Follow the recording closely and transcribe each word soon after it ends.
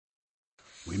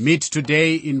We meet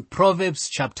today in Proverbs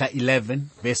chapter 11,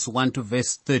 verse 1 to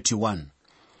verse 31.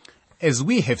 As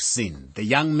we have seen, the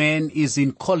young man is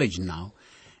in college now,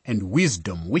 and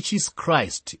wisdom, which is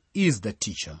Christ, is the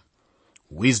teacher.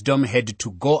 Wisdom had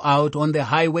to go out on the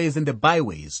highways and the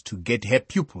byways to get her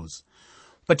pupils.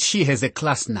 But she has a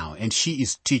class now, and she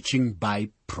is teaching by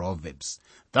Proverbs.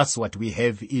 That's what we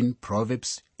have in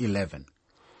Proverbs 11.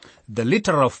 The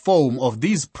literal form of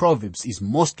these Proverbs is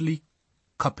mostly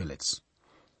couplets.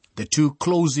 The two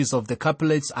clauses of the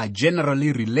couplets are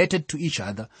generally related to each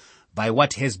other by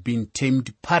what has been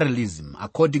termed parallelism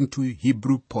according to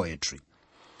Hebrew poetry.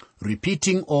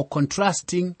 Repeating or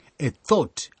contrasting a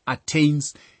thought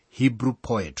attains Hebrew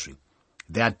poetry.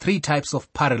 There are three types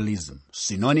of parallelism: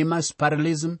 synonymous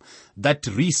parallelism that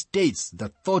restates the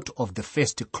thought of the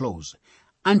first clause,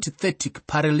 antithetic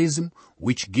parallelism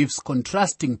which gives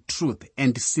contrasting truth,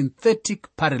 and synthetic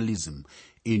parallelism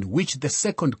in which the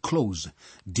second clause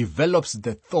develops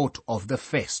the thought of the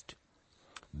first.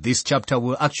 This chapter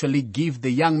will actually give the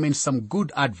young man some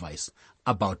good advice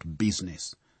about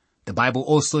business. The Bible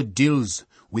also deals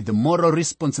with the moral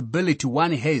responsibility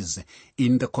one has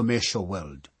in the commercial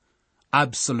world.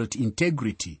 Absolute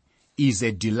integrity is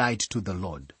a delight to the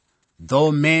Lord.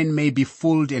 Though men may be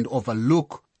fooled and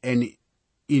overlook an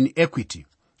inequity,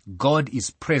 God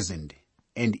is present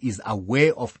and is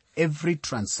aware of every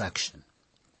transaction.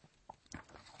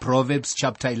 Proverbs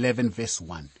chapter 11 verse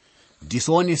 1.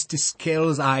 Dishonest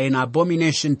scales are an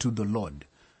abomination to the Lord,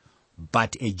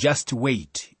 but a just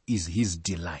weight is his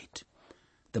delight.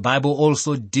 The Bible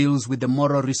also deals with the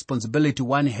moral responsibility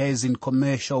one has in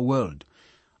commercial world.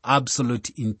 Absolute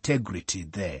integrity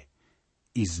there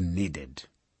is needed.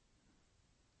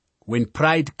 When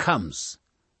pride comes,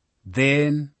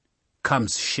 then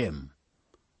comes shame,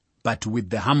 but with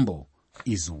the humble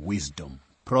is wisdom.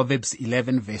 Proverbs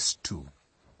 11 verse 2.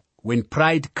 When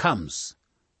pride comes,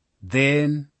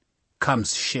 then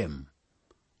comes shame,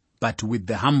 but with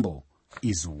the humble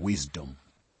is wisdom.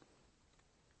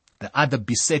 The other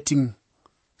besetting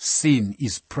sin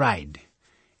is pride.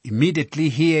 Immediately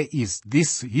here is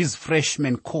his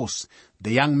freshman course. The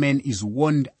young man is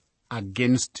warned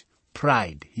against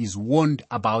pride. He's warned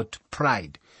about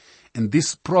pride. And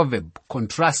this proverb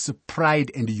contrasts pride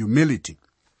and humility.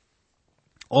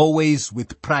 Always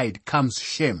with pride comes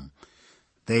shame.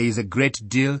 There is a great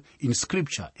deal in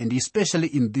Scripture, and especially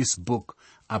in this book,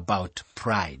 about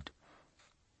pride.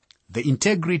 The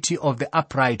integrity of the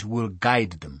upright will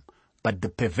guide them, but the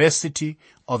perversity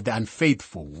of the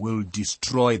unfaithful will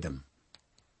destroy them.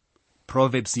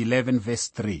 Proverbs 11 verse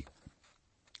 3.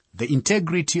 The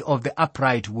integrity of the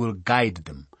upright will guide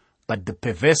them, but the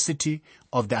perversity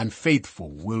of the unfaithful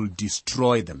will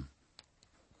destroy them.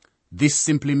 This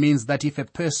simply means that if a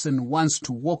person wants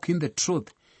to walk in the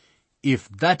truth, if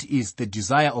that is the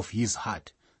desire of his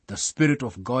heart, the Spirit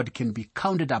of God can be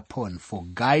counted upon for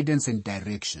guidance and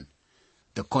direction.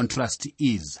 The contrast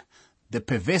is the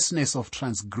perverseness of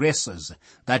transgressors,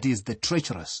 that is the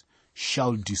treacherous,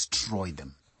 shall destroy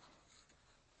them.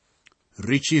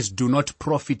 Riches do not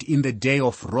profit in the day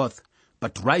of wrath,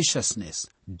 but righteousness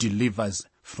delivers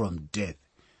from death.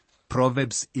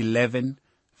 Proverbs 11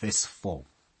 verse 4.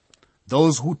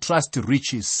 Those who trust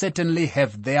riches certainly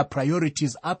have their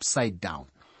priorities upside down.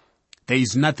 There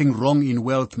is nothing wrong in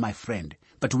wealth, my friend,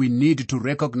 but we need to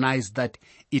recognize that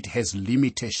it has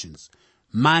limitations.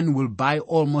 Man will buy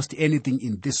almost anything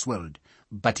in this world,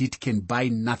 but it can buy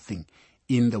nothing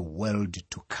in the world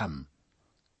to come.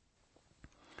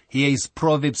 Here is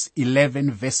Proverbs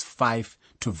 11 verse 5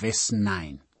 to verse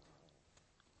 9.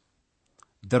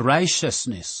 The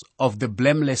righteousness of the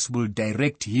blameless will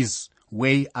direct his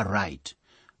way aright,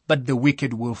 but the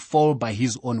wicked will fall by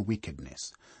his own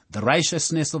wickedness. The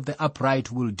righteousness of the upright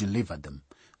will deliver them,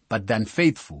 but the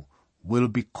unfaithful will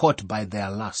be caught by their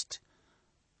lust.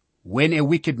 When a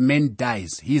wicked man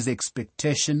dies, his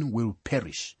expectation will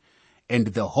perish, and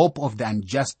the hope of the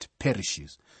unjust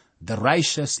perishes. The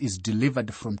righteous is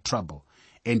delivered from trouble,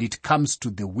 and it comes to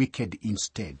the wicked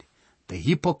instead. The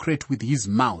hypocrite with his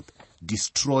mouth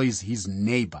destroys his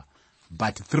neighbor,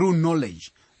 but through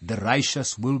knowledge the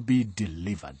righteous will be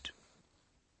delivered.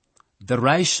 The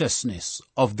righteousness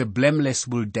of the blameless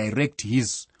will direct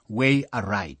his way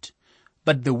aright,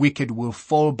 but the wicked will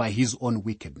fall by his own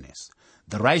wickedness.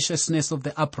 The righteousness of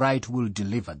the upright will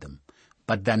deliver them,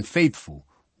 but the unfaithful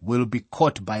will be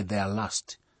caught by their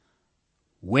lust.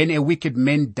 When a wicked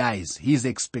man dies, his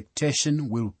expectation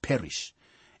will perish,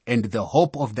 and the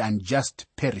hope of the unjust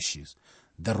perishes.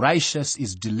 The righteous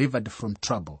is delivered from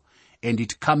trouble, and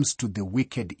it comes to the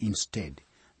wicked instead.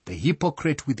 The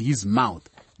hypocrite with his mouth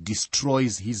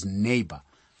destroys his neighbor,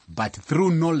 but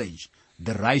through knowledge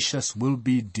the righteous will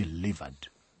be delivered.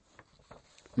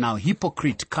 Now,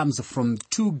 hypocrite comes from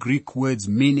two Greek words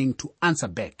meaning to answer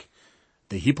back.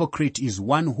 The hypocrite is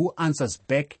one who answers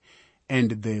back,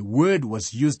 and the word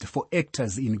was used for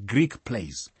actors in Greek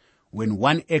plays. When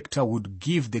one actor would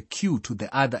give the cue to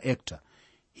the other actor,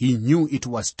 he knew it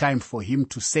was time for him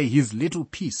to say his little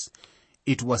piece.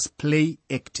 It was play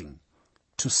acting.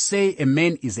 To say a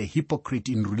man is a hypocrite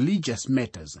in religious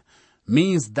matters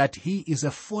means that he is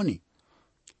a phony.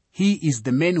 He is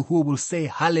the man who will say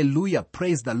hallelujah,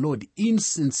 praise the Lord,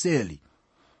 insincerely.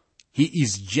 He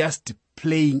is just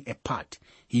playing a part.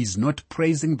 He is not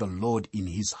praising the Lord in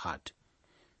his heart.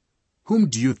 Whom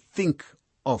do you think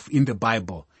of in the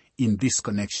Bible in this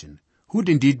connection?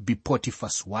 Wouldn't it be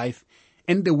Potiphar's wife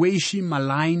and the way she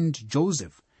maligned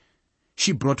Joseph?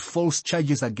 She brought false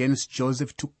charges against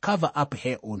Joseph to cover up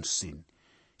her own sin.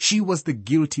 She was the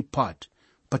guilty part,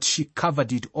 but she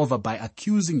covered it over by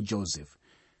accusing Joseph.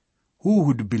 Who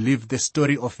would believe the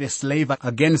story of a slave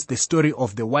against the story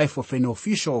of the wife of an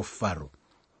official of Pharaoh?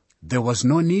 There was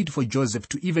no need for Joseph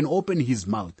to even open his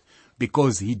mouth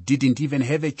because he didn't even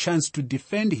have a chance to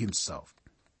defend himself.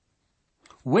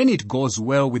 When it goes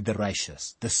well with the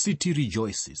righteous, the city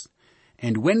rejoices.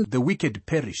 And when the wicked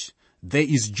perish, there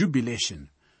is jubilation.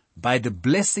 By the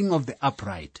blessing of the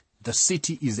upright, the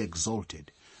city is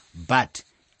exalted, but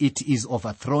it is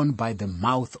overthrown by the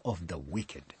mouth of the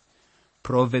wicked.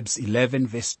 Proverbs 11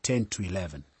 verse 10 to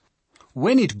 11.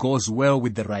 When it goes well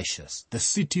with the righteous, the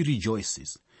city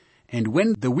rejoices. And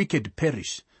when the wicked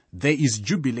perish, there is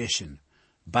jubilation.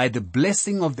 By the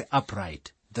blessing of the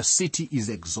upright, the city is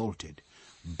exalted,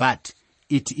 but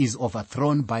it is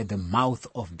overthrown by the mouth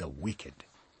of the wicked.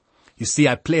 You see,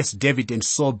 I placed David and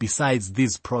Saul besides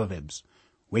these proverbs.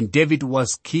 When David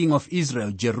was king of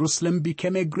Israel, Jerusalem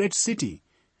became a great city.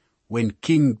 When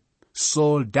King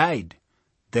Saul died,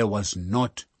 there was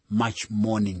not much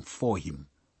mourning for him.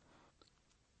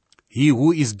 He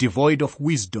who is devoid of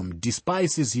wisdom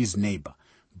despises his neighbor,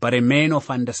 but a man of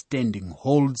understanding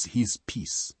holds his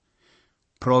peace.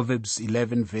 Proverbs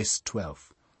 11 verse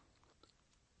 12.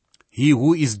 He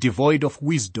who is devoid of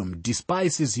wisdom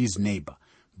despises his neighbor,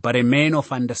 but a man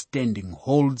of understanding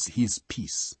holds his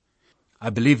peace. I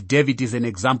believe David is an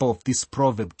example of this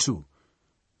proverb too.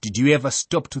 Did you ever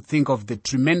stop to think of the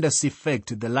tremendous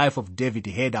effect the life of David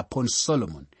had upon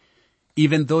Solomon?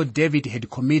 Even though David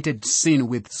had committed sin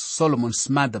with Solomon's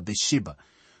mother Bathsheba,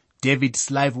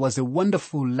 David's life was a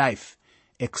wonderful life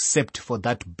except for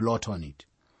that blot on it.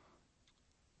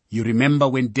 You remember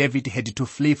when David had to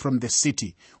flee from the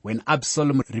city when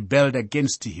Absalom rebelled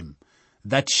against him.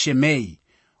 That Shimei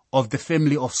of the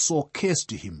family of Saul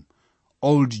cursed him.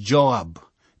 Old Joab,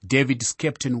 David's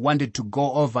captain, wanted to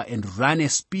go over and run a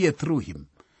spear through him.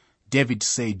 David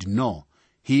said, no,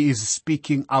 he is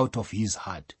speaking out of his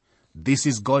heart. This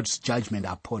is God's judgment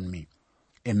upon me.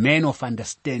 A man of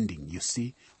understanding, you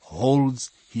see,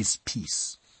 holds his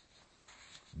peace.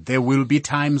 There will be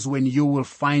times when you will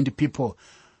find people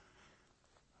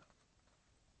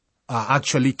are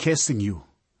actually cursing you,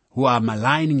 who are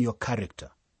maligning your character.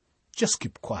 Just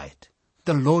keep quiet.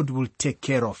 The Lord will take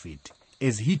care of it,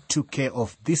 as he took care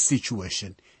of this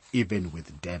situation even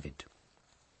with David.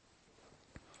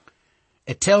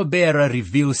 A talebearer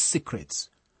reveals secrets,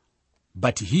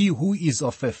 but he who is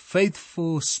of a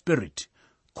faithful spirit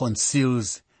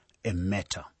conceals a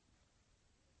matter.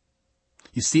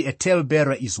 You see, a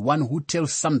talebearer is one who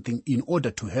tells something in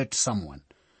order to hurt someone.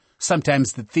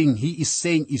 Sometimes the thing he is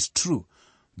saying is true,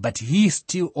 but he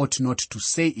still ought not to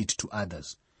say it to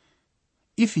others.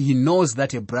 If he knows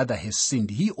that a brother has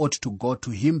sinned, he ought to go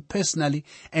to him personally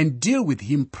and deal with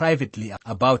him privately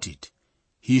about it.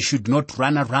 He should not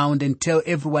run around and tell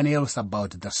everyone else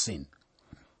about the sin.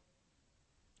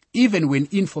 Even when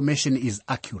information is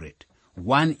accurate,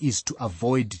 one is to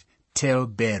avoid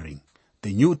tale-bearing.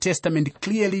 The New Testament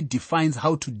clearly defines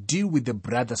how to deal with the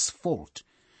brother's fault.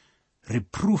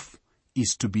 Reproof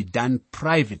is to be done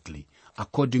privately,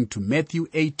 according to Matthew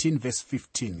 18 verse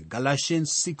 15,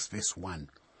 Galatians 6 verse 1.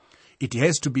 It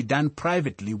has to be done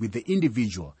privately with the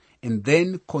individual and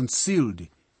then concealed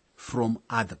from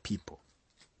other people.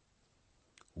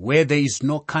 Where there is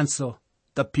no counsel,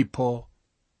 the people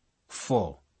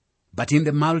fall. But in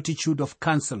the multitude of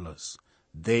counselors,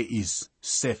 there is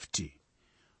safety.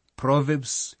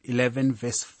 Proverbs 11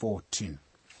 verse 14.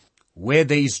 Where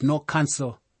there is no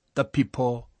counsel, the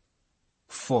people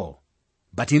fall.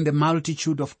 But in the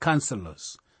multitude of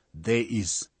counselors, there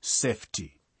is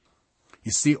safety.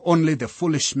 You see, only the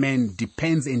foolish man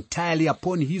depends entirely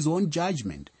upon his own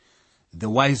judgment. The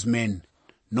wise man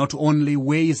not only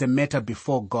weighs a matter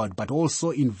before God, but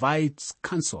also invites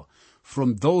counsel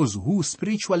from those who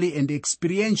spiritually and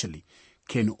experientially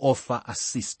can offer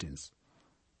assistance.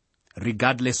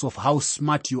 Regardless of how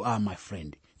smart you are, my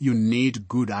friend, you need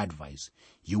good advice.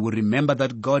 You will remember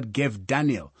that God gave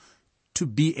Daniel to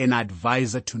be an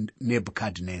advisor to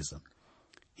Nebuchadnezzar.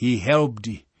 He helped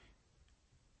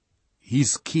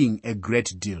his king a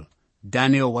great deal.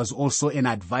 Daniel was also an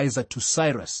advisor to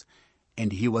Cyrus,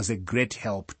 and he was a great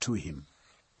help to him.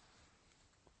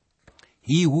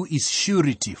 He who is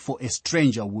surety for a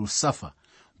stranger will suffer,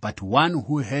 but one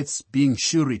who hates being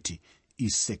surety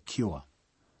is secure.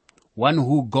 One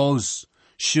who goes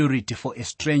surety for a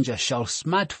stranger shall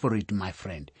smart for it, my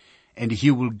friend, and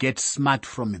he will get smart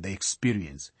from the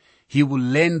experience. He will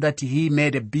learn that he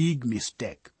made a big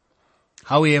mistake.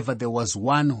 However, there was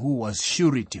one who was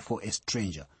surety for a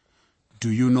stranger.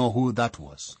 Do you know who that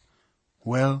was?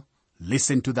 Well,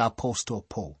 listen to the Apostle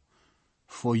Paul.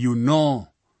 For you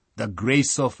know the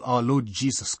grace of our Lord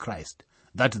Jesus Christ,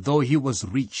 that though he was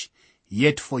rich,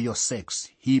 yet for your sakes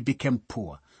he became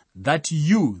poor, that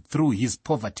you through his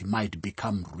poverty might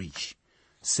become rich.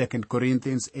 2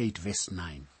 Corinthians 8 verse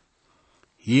 9.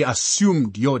 He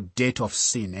assumed your debt of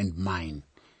sin and mine.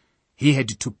 He had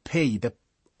to pay the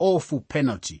awful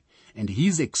penalty, and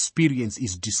his experience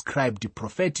is described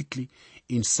prophetically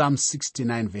in Psalm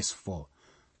 69 verse 4.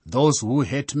 Those who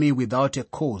hate me without a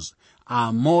cause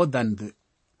are more than the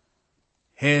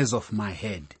hairs of my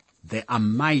head. They are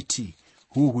mighty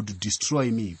who would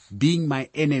destroy me, being my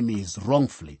enemies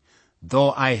wrongfully.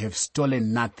 Though I have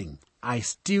stolen nothing, I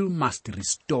still must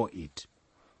restore it.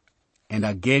 And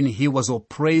again he was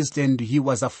oppressed and he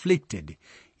was afflicted,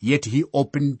 yet he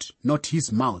opened not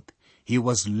his mouth. He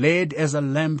was led as a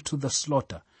lamb to the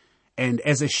slaughter, and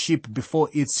as a sheep before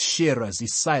its shearers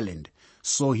is silent,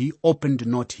 so he opened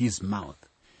not his mouth.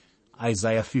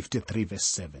 Isaiah 53 verse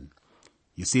 7.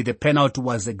 You see, the penalty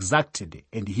was exacted,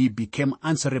 and he became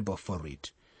answerable for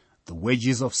it. The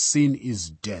wages of sin is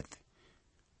death.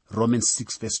 Romans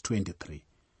 6 verse 23.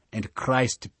 And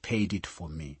Christ paid it for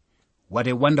me. What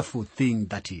a wonderful thing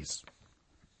that is.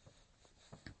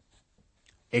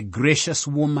 A gracious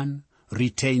woman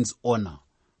retains honor,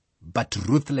 but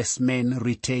ruthless men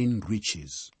retain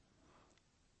riches.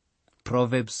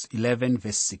 Proverbs 11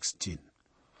 verse 16.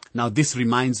 Now this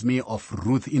reminds me of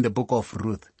Ruth in the book of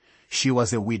Ruth. She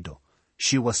was a widow,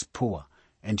 she was poor,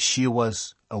 and she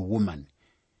was a woman.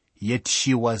 Yet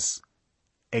she was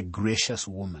a gracious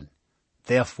woman.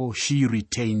 Therefore she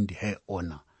retained her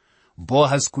honor.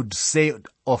 Boaz could say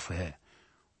of her,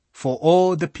 for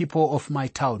all the people of my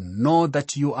town know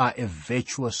that you are a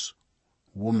virtuous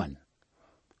woman.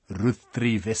 Ruth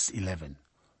 3 verse 11.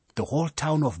 The whole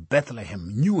town of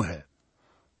Bethlehem knew her.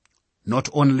 Not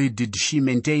only did she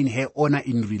maintain her honor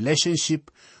in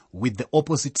relationship with the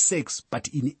opposite sex, but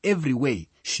in every way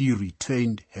she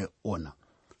retained her honor.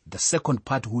 The second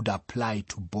part would apply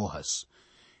to Boaz.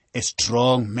 A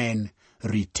strong man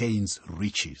retains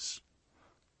riches.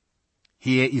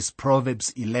 Here is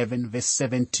Proverbs 11 verse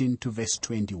 17 to verse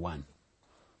 21.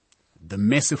 The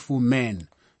merciful man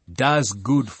does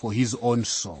good for his own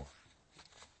soul,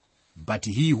 but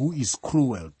he who is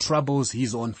cruel troubles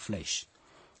his own flesh.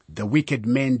 The wicked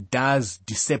man does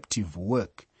deceptive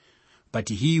work, but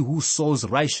he who sows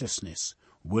righteousness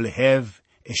will have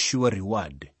a sure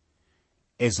reward.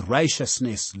 As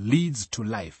righteousness leads to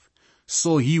life,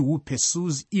 so he who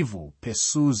pursues evil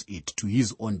pursues it to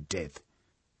his own death.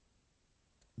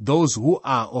 Those who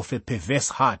are of a perverse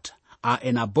heart are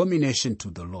an abomination to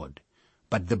the Lord,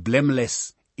 but the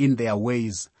blameless in their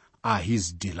ways are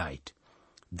his delight.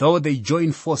 Though they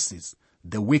join forces,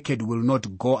 the wicked will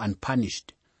not go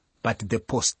unpunished, but the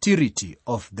posterity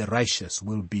of the righteous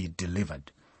will be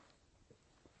delivered.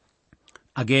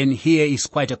 Again, here is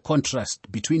quite a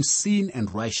contrast between sin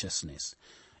and righteousness.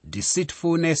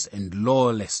 Deceitfulness and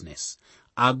lawlessness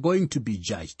are going to be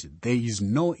judged. There is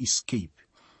no escape.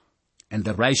 And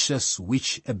the righteous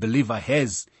which a believer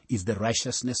has is the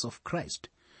righteousness of Christ.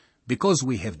 Because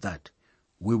we have that,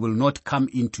 we will not come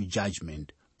into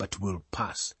judgment, but will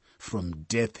pass from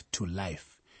death to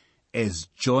life, as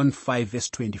John 5 verse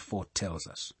 24 tells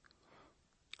us.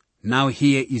 Now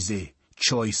here is a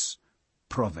choice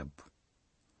proverb.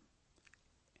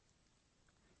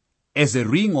 As a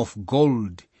ring of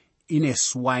gold in a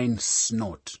swine's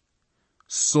snout,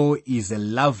 so is a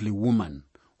lovely woman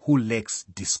who lacks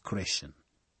discretion.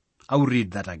 I'll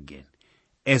read that again.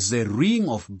 As a ring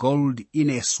of gold in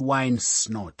a swine's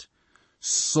snout,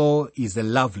 so is a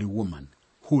lovely woman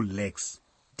who lacks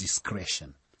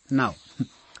discretion. Now,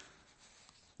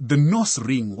 the nose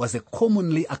ring was a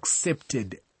commonly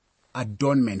accepted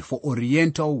adornment for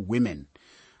Oriental women,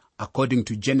 according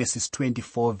to Genesis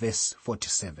 24 verse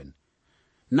 47.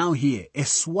 Now here, a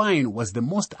swine was the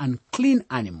most unclean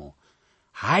animal,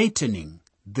 heightening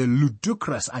the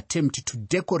ludicrous attempt to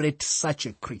decorate such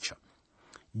a creature.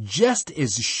 Just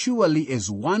as surely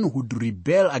as one would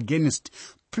rebel against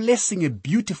placing a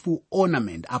beautiful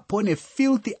ornament upon a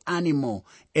filthy animal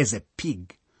as a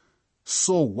pig,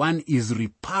 so one is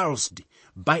repulsed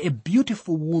by a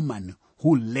beautiful woman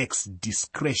who lacks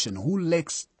discretion, who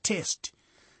lacks taste,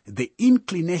 the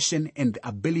inclination and the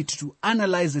ability to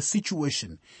analyze the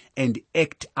situation and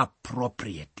act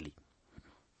appropriately.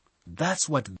 That's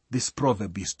what this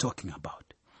proverb is talking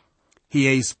about.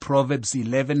 Here is Proverbs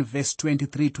 11 verse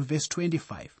 23 to verse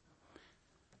 25.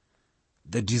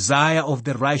 The desire of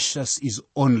the righteous is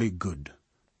only good,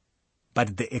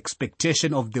 but the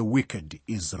expectation of the wicked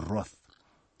is wrath.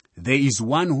 There is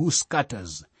one who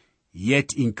scatters,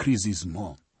 yet increases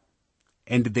more,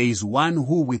 and there is one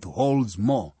who withholds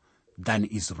more than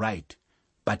is right,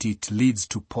 but it leads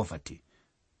to poverty.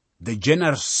 The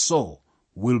generous soul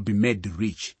will be made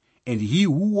rich, and he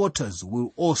who waters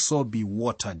will also be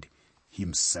watered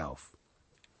himself.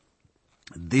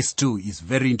 This too is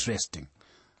very interesting.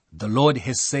 The Lord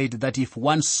has said that if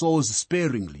one sows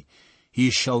sparingly, he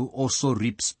shall also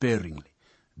reap sparingly.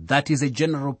 That is a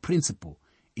general principle.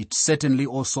 It certainly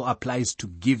also applies to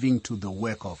giving to the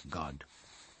work of God.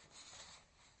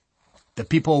 The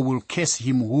people will curse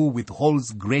him who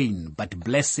withholds grain, but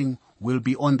blessing will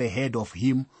be on the head of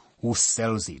him who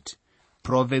sells it.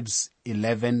 Proverbs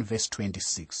 11 verse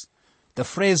 26. The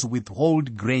phrase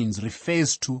withhold grains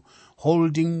refers to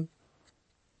holding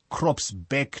crops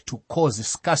back to cause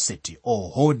scarcity or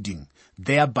hoarding,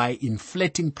 thereby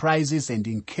inflating prices and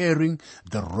incurring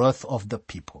the wrath of the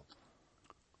people.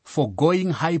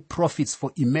 Foregoing high profits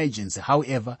for emergency,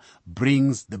 however,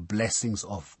 brings the blessings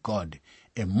of God,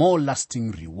 a more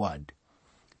lasting reward.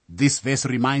 This verse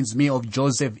reminds me of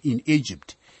Joseph in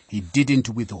Egypt. He didn't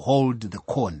withhold the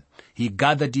corn. He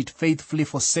gathered it faithfully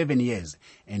for 7 years,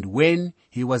 and when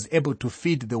he was able to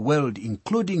feed the world,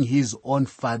 including his own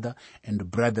father and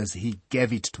brothers, he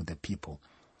gave it to the people.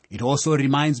 It also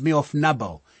reminds me of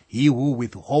Nabal, he who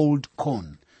withhold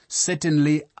corn.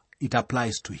 Certainly it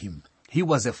applies to him. He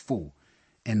was a fool,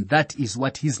 and that is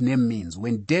what his name means.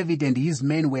 When David and his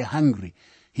men were hungry,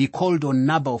 he called on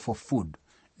Nabal for food.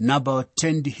 Nabal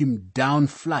turned him down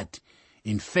flat.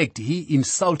 In fact, he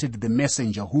insulted the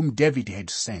messenger whom David had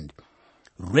sent.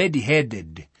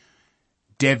 Red-headed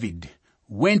David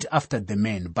went after the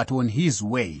men, but on his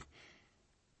way,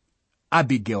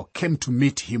 Abigail came to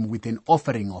meet him with an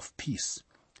offering of peace.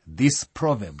 This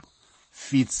proverb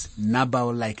fits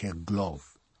Nabal like a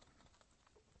glove.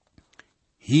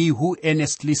 He who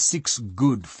earnestly seeks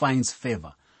good finds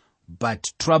favor,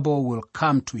 but trouble will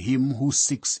come to him who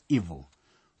seeks evil.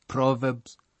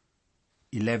 Proverbs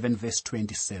 11 verse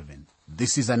 27.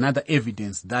 This is another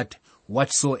evidence that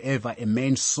whatsoever a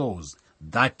man sows,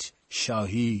 that shall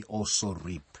he also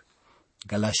reap.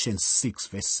 Galatians 6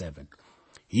 verse 7.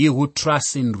 He who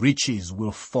trusts in riches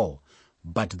will fall,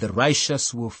 but the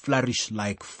righteous will flourish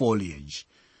like foliage.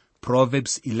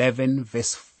 Proverbs 11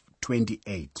 verse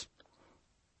 28.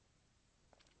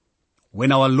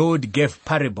 When our Lord gave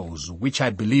parables, which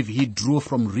I believe he drew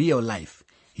from real life,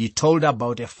 he told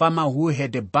about a farmer who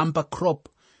had a bumper crop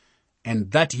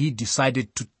and that he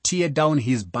decided to tear down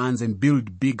his barns and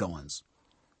build bigger ones.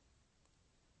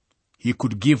 He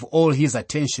could give all his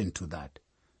attention to that.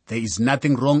 There is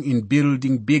nothing wrong in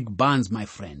building big barns, my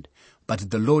friend, but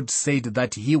the Lord said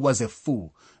that he was a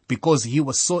fool because he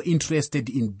was so interested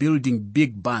in building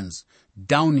big barns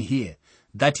down here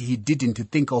that he didn't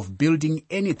think of building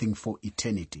anything for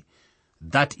eternity.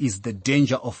 That is the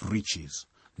danger of riches.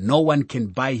 No one can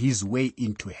buy his way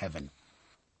into heaven.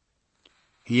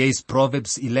 Here is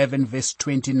Proverbs 11 verse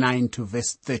 29 to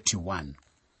verse 31.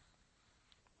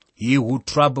 He who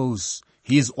troubles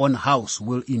his own house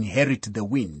will inherit the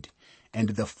wind, and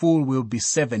the fool will be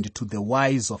servant to the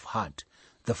wise of heart.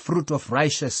 The fruit of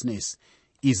righteousness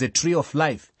is a tree of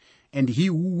life, and he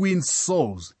who wins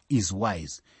souls is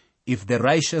wise. If the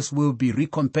righteous will be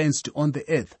recompensed on the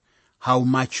earth, how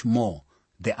much more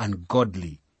the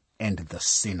ungodly and the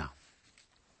sinner.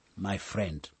 My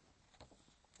friend,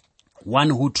 one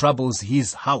who troubles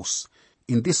his house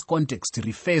in this context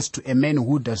refers to a man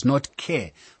who does not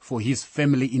care for his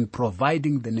family in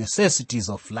providing the necessities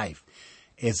of life,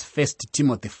 as 1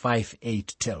 Timothy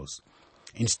 5:8 tells.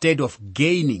 Instead of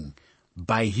gaining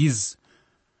by his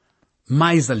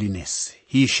miserliness,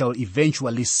 he shall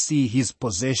eventually see his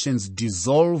possessions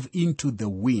dissolve into the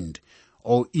wind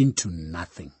or into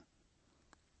nothing.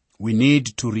 We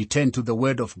need to return to the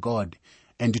Word of God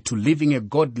and to living a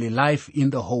godly life in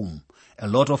the home. A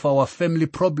lot of our family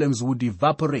problems would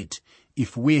evaporate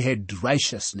if we had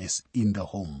righteousness in the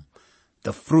home.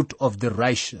 The fruit of the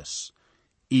righteous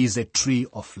is a tree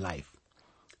of life.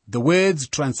 The words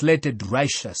translated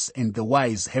righteous and the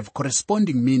wise have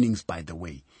corresponding meanings, by the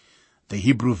way. The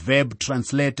Hebrew verb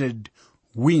translated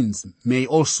wins may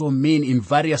also mean in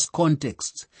various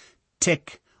contexts,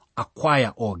 take,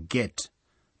 acquire, or get.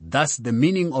 Thus, the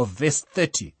meaning of verse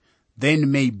 30 then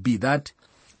may be that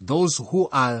those who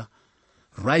are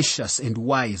righteous and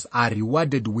wise are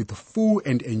rewarded with full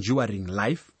and enduring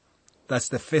life. That's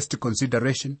the first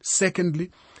consideration.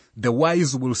 Secondly, the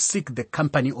wise will seek the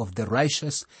company of the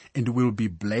righteous and will be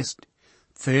blessed.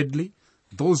 Thirdly,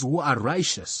 those who are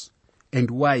righteous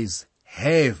and wise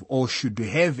have or should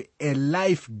have a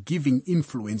life-giving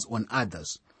influence on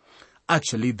others.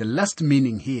 Actually, the last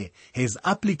meaning here has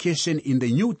application in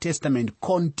the New Testament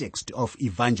context of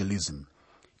evangelism.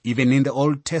 Even in the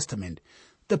Old Testament,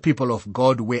 the people of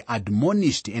God were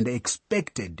admonished and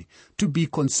expected to be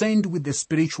concerned with the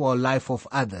spiritual life of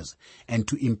others and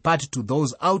to impart to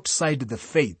those outside the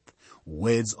faith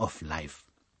words of life.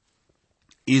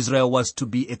 Israel was to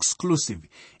be exclusive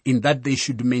in that they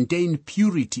should maintain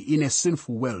purity in a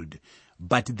sinful world,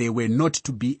 but they were not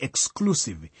to be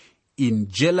exclusive in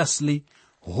jealously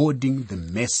holding the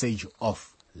message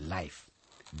of life.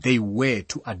 They were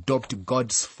to adopt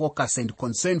God's focus and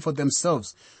concern for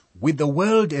themselves with the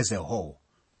world as a whole.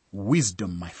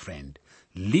 Wisdom, my friend,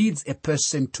 leads a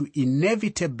person to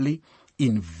inevitably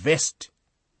invest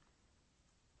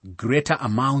greater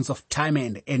amounts of time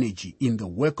and energy in the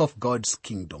work of God's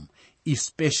kingdom,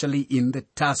 especially in the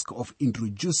task of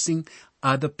introducing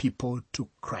other people to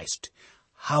Christ.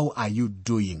 How are you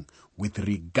doing with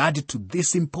regard to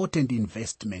this important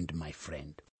investment, my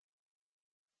friend?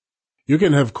 You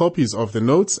can have copies of the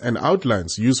notes and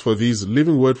outlines used for these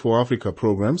Living Word for Africa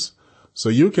programs, so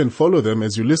you can follow them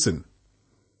as you listen.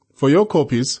 For your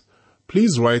copies,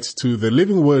 please write to the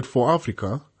Living Word for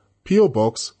Africa, P.O.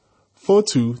 Box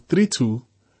 4232,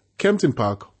 Kempton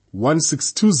Park,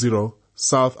 1620,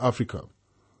 South Africa.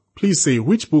 Please say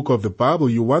which book of the Bible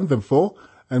you want them for,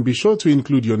 and be sure to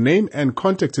include your name and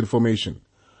contact information.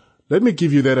 Let me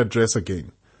give you that address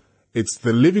again. It's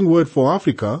the Living Word for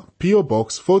Africa, P.O.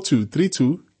 Box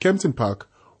 4232, Kempton Park,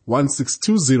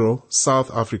 1620,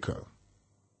 South Africa.